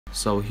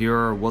So here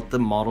are what the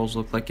models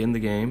look like in the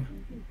game.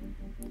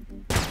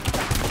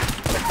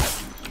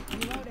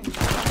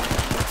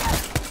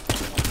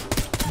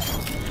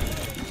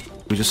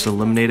 We just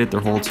eliminated their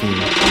whole team.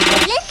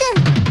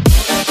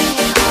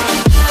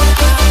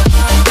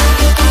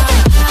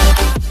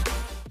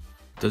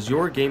 Does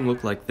your game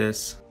look like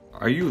this?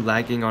 Are you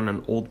lagging on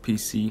an old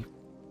PC?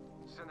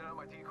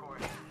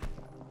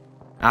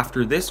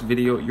 After this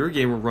video, your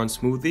game will run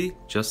smoothly,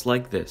 just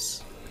like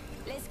this.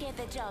 Let's get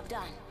the job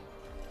done.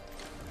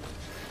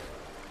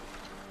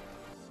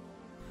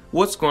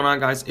 What's going on,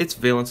 guys? It's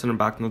Valence and I'm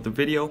back with another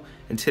video,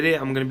 and today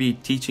I'm going to be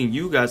teaching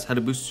you guys how to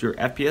boost your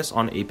FPS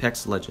on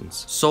Apex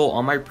Legends. So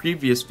on my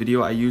previous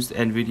video I used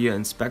Nvidia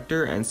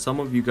Inspector, and some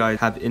of you guys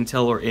have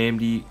Intel or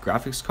AMD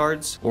graphics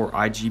cards or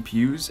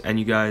iGPUs, and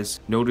you guys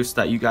noticed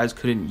that you guys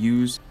couldn't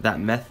use that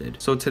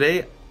method. So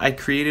today I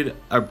created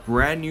a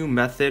brand new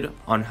method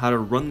on how to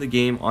run the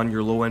game on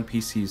your low-end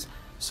PCs.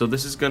 So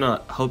this is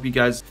gonna help you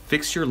guys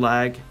fix your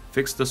lag,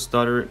 fix the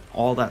stutter,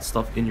 all that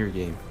stuff in your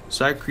game.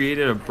 So I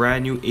created a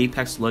brand new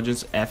Apex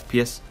Legends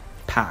FPS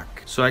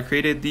pack. So I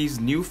created these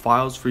new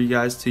files for you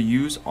guys to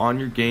use on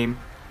your game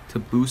to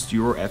boost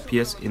your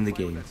FPS in the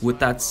game. With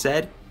that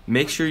said,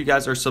 make sure you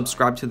guys are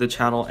subscribed to the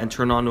channel and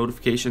turn on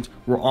notifications.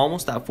 We're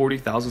almost at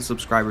 40,000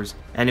 subscribers,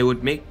 and it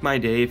would make my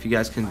day if you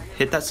guys can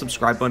hit that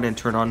subscribe button and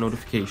turn on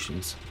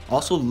notifications.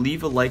 Also,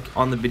 leave a like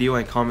on the video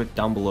and comment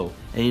down below.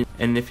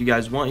 And if you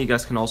guys want, you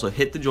guys can also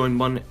hit the join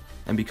button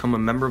and become a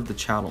member of the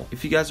channel.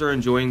 If you guys are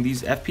enjoying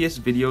these FPS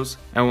videos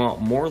and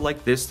want more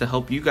like this to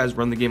help you guys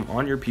run the game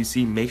on your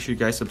PC, make sure you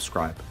guys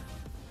subscribe.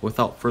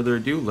 Without further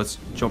ado, let's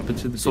jump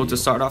into the video. So to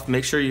start off,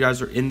 make sure you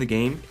guys are in the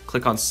game,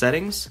 click on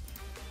settings,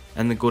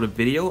 and then go to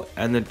video,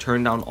 and then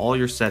turn down all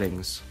your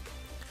settings.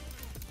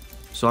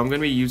 So I'm going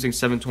to be using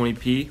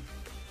 720p,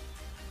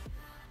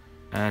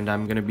 and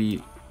I'm going to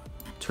be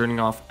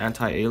turning off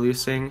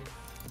anti-aliasing,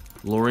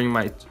 lowering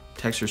my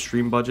texture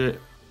stream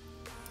budget,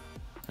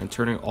 and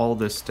turning all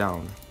this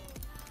down.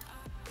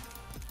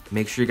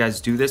 Make sure you guys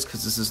do this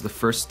because this is the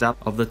first step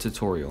of the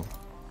tutorial.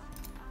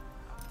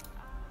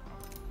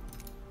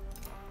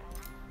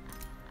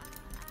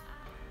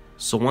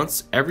 So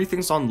once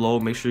everything's on low,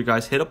 make sure you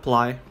guys hit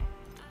apply,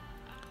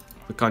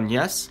 click on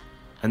yes,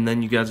 and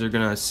then you guys are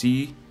gonna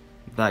see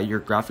that your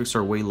graphics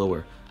are way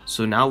lower.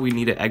 So now we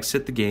need to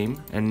exit the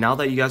game, and now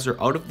that you guys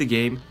are out of the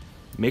game,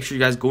 make sure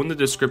you guys go in the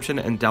description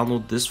and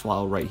download this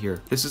file right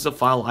here. This is a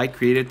file I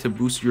created to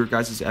boost your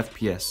guys'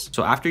 FPS.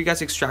 So after you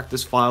guys extract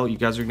this file, you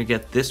guys are gonna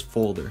get this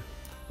folder.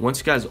 Once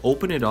you guys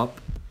open it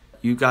up,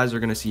 you guys are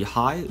gonna see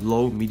high,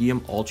 low,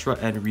 medium, ultra,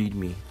 and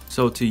readme.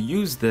 So to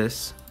use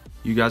this,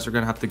 you guys are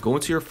gonna have to go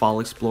into your file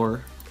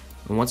explorer,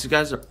 and once you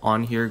guys are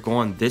on here, go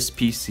on this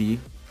PC,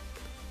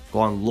 go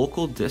on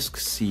local disk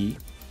C,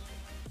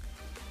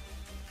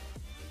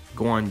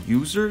 go on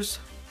users,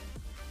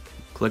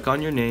 click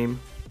on your name,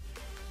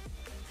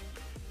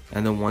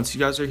 and then once you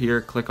guys are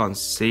here, click on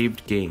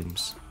saved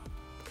games,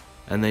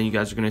 and then you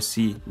guys are going to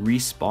see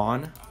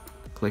respawn,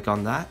 click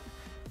on that,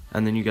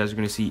 and then you guys are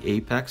going to see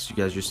Apex. You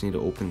guys just need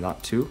to open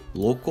that too,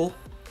 local,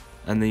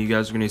 and then you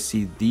guys are going to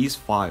see these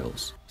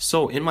files.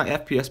 So in my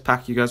FPS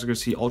pack, you guys are going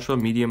to see ultra,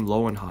 medium,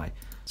 low, and high.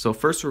 So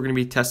first we're going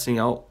to be testing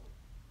out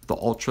the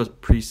ultra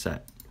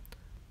preset.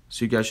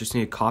 So you guys just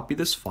need to copy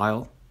this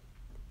file,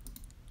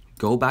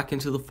 go back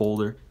into the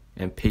folder,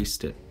 and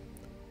paste it.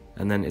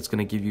 And then it's going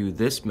to give you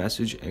this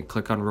message, and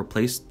click on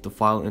replace the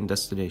file in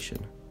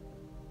destination.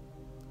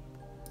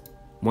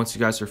 Once you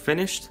guys are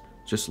finished,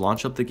 just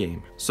launch up the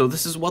game. So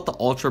this is what the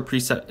ultra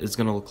preset is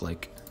going to look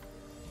like.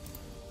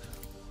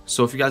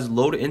 So if you guys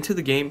load into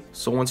the game,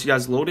 once you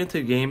guys load into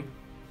the game,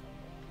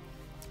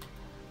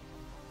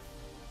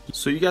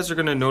 so you guys are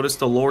going to notice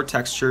the lower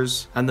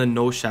textures and the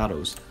no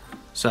shadows.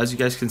 So as you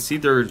guys can see,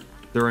 there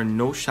are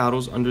no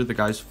shadows under the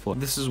guy's foot.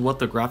 This is what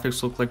the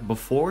graphics look like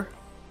before.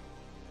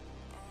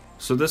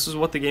 So this is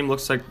what the game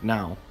looks like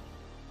now.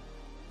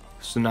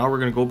 So now we're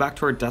going to go back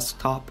to our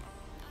desktop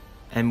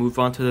and move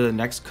on to the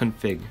next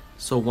config.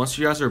 So once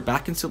you guys are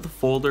back into the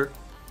folder,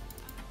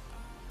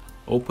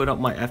 open up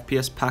my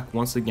FPS pack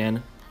once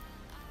again.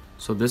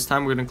 So this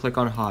time we're going to click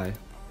on high.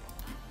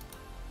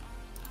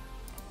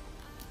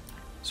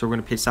 So we're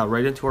going to paste that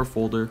right into our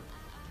folder,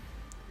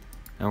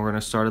 and we're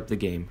going to start up the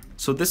game.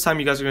 So this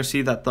time you guys are going to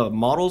see that the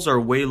models are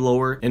way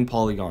lower in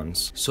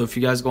polygons. So if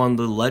you guys go on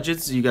the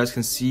legends, you guys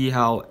can see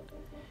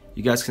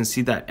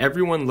that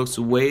everyone looks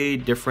way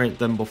different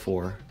than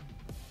before.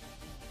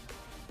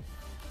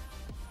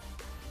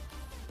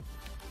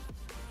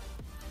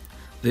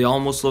 They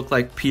almost look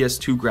like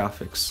PS2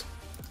 graphics.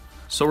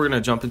 So we're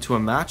going to jump into a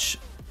match,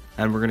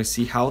 and we're going to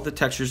see how the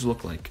textures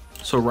look like.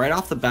 So right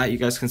off the bat, you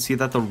guys can see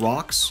that the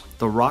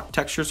rock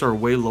textures are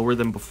way lower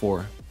than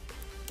before.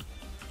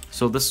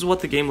 So this is what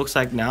the game looks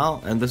like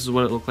now, and this is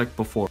what it looked like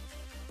before.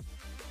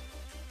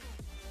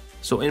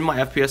 So in my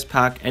FPS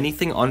pack,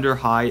 anything under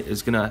high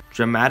is gonna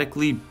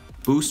dramatically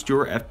boost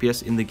your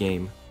FPS in the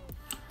game.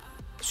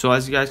 So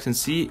as you guys can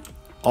see,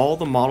 all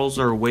the models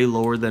are way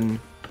lower than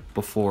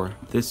before.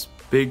 This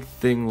big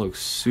thing looks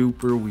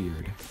super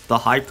weird. The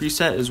high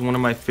preset is one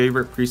of my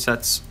favorite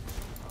presets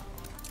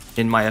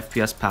in my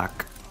FPS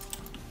pack.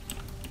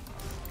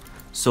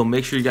 So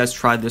make sure you guys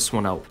try this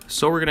one out.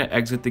 So we're gonna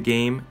exit the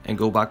game and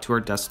go back to our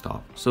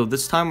desktop. So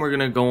this time we're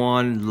gonna go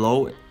on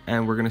low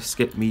and we're gonna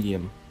skip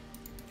medium.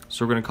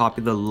 So we're gonna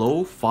copy the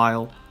low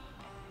file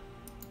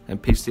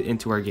and paste it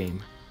into our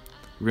game.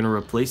 We're gonna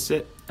replace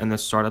it and then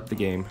start up the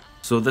game.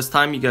 So this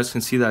time you guys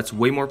can see that it's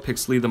way more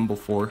pixely than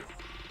before,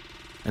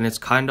 and it's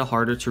kinda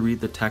harder to read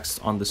the text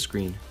on the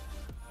screen.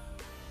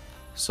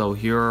 So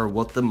here are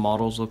what the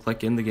models look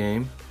like in the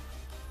game.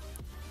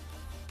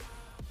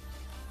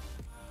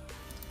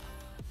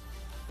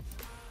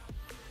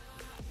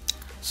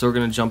 So we're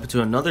gonna jump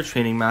into another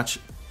training match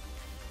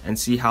and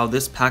see how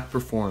this pack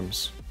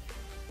performs.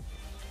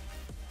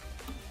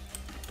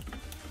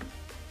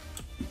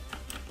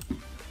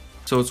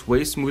 So it's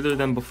way smoother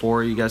than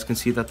before. You guys can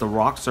see that the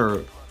rocks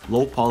are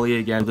low poly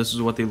again. This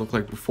is what they look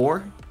like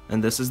before,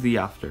 and this is the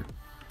after.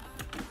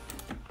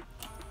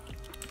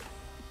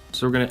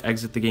 So we're gonna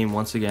exit the game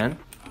once again.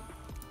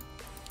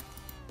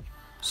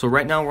 So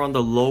right now we're on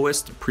the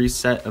lowest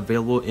preset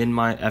available in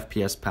my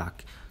FPS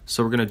pack.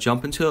 So we're gonna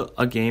jump into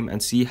a game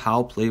and see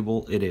how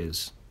playable it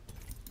is.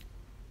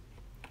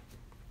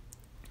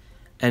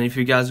 And if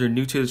you guys are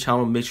new to the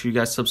channel, make sure you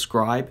guys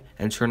subscribe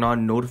and turn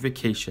on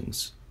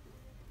notifications.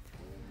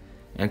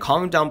 And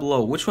comment down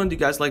below, which one do you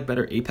guys like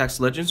better, Apex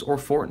Legends or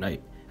Fortnite?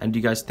 And do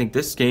you guys think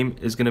this game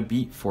is gonna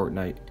beat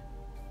Fortnite?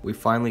 We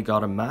finally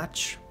got a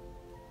match.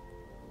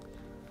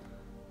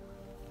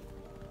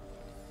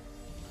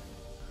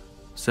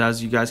 So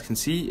as you guys can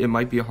see, it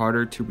might be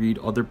harder to read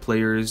other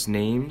players'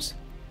 names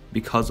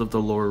because of the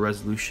lower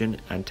resolution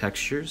and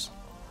textures.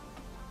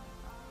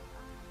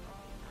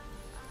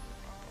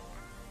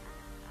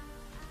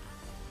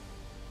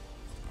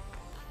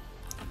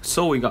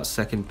 So we got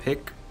second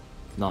pick,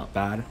 not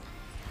bad.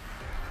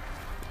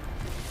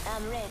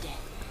 I'm ready.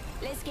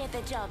 Let's get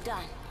the job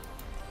done.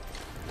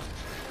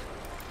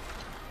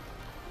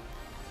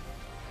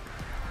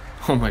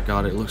 Oh my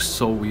god, it looks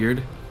so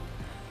weird.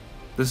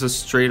 This is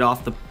straight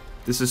out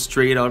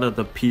of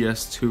the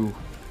PS2.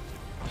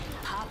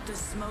 Pop the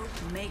smoke,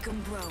 make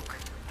 'em broke.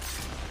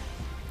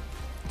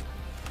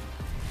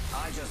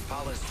 I just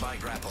polished my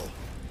grapple.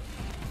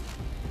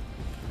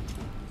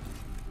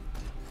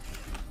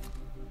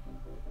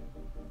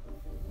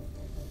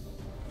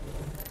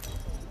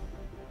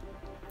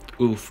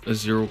 Oof, a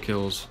 0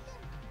 kills.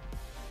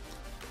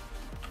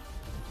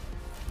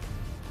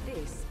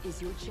 This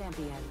is your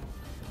champion.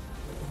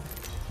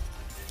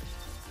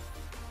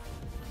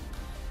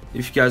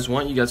 If you guys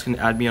want, you guys can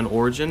add me on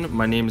Origin.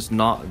 My name is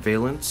not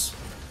Valence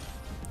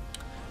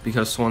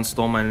because someone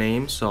stole my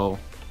name, so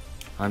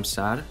I'm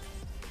sad.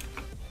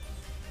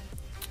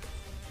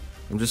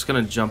 I'm just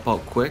gonna jump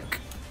out quick.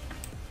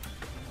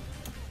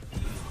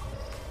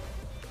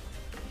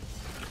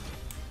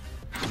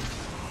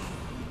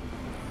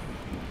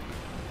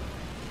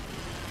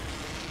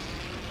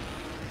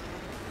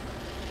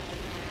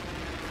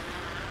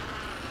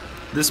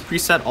 This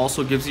preset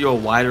also gives you a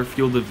wider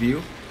field of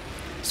view,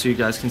 so you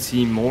guys can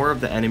see more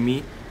of the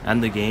enemy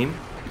and the game.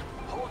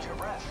 Hold your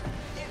breath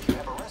if you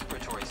have a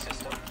respiratory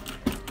system.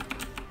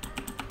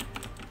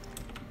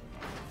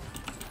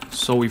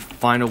 So we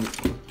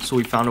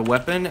found a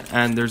weapon,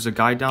 and there's a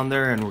guy down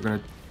there, and we're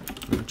gonna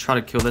try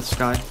to kill this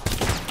guy.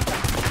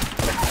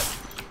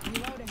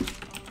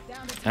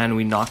 And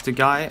we knocked a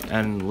guy,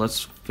 and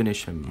let's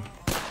finish him.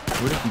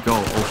 Where did he go?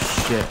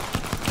 Oh shit!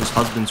 His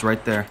husband's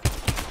right there.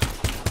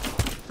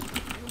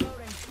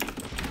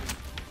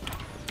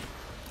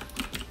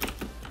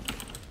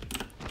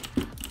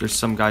 There's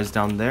some guys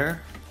down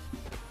there.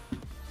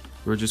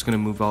 We're just gonna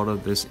move out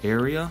of this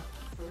area.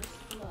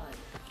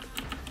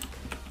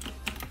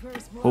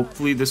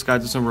 Hopefully this guy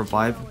doesn't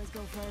revive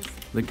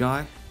the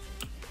guy.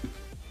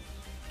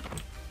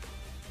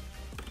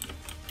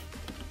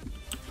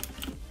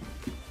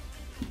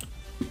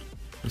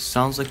 It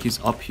sounds like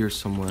he's up here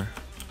somewhere.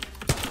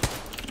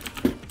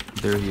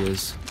 There he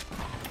is.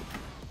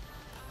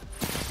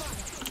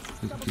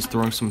 He's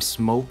throwing some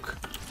smoke.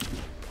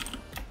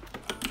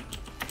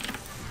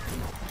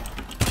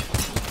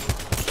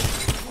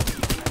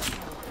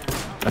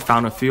 I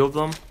found a few of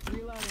them.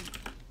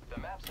 The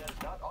map says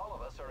not all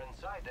of us are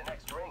inside the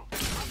next ring.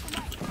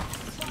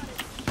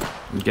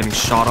 I'm getting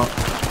shot up.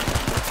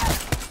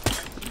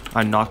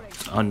 I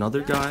knocked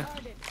another guy.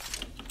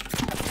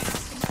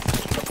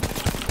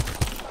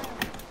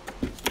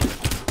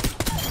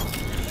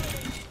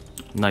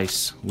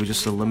 Nice. We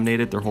just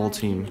eliminated their whole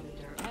team.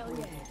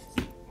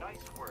 Nice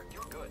work,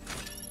 you're good.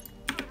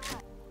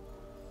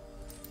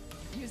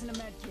 Using a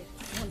med kit.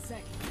 1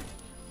 sec.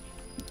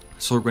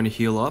 So we're going to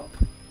heal up.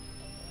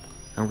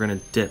 And we're going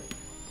to dip.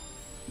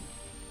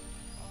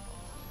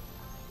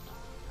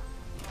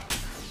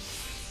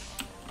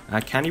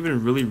 I can't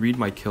even really read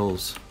my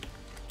kills.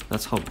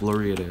 That's how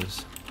blurry it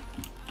is.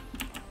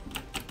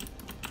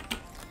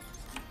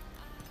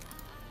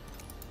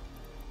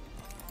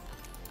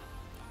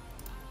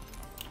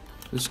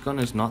 This gun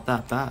is not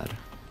that bad.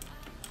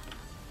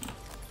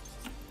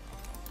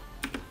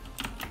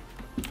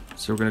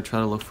 So we're going to try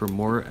to look for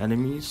more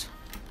enemies.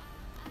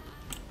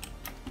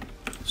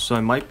 So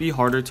it might be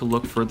harder to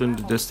look further in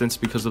the distance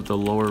because of the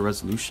lower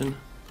resolution,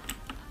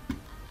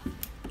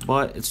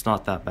 but it's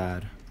not that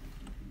bad.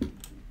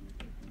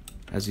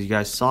 As you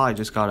guys saw, I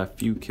just got a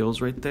few kills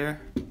right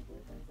there.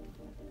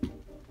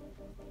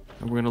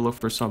 And we're gonna look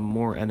for some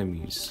more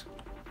enemies.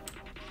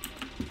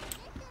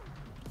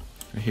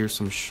 I hear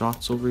some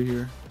shots over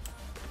here.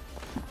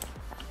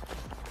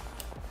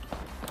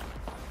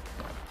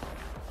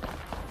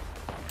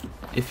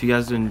 If you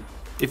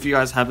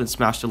guys haven't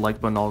smashed the like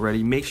button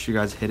already, make sure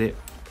you guys hit it.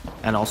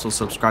 And also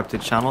subscribe to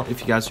the channel if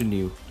you guys are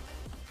new.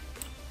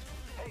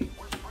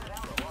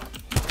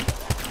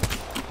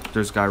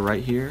 There's a guy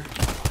right here.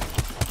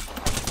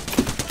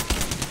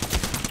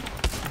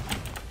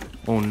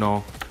 Oh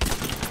no.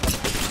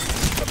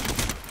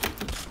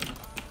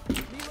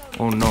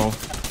 Oh no.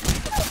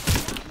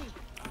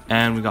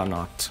 And we got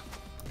knocked.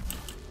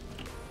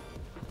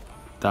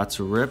 That's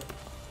a rip.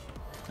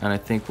 And I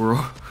think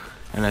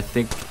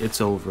it's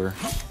over.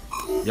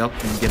 Yup,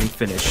 I'm getting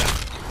finished.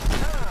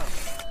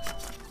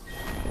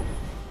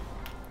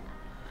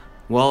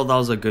 Well, that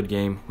was a good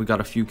game. We got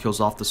a few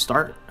kills off the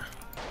start.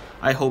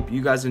 I hope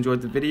you guys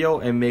enjoyed the video,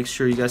 and make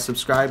sure you guys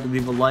subscribe,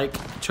 leave a like,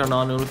 turn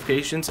on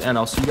notifications, and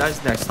I'll see you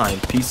guys next time.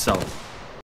 Peace out.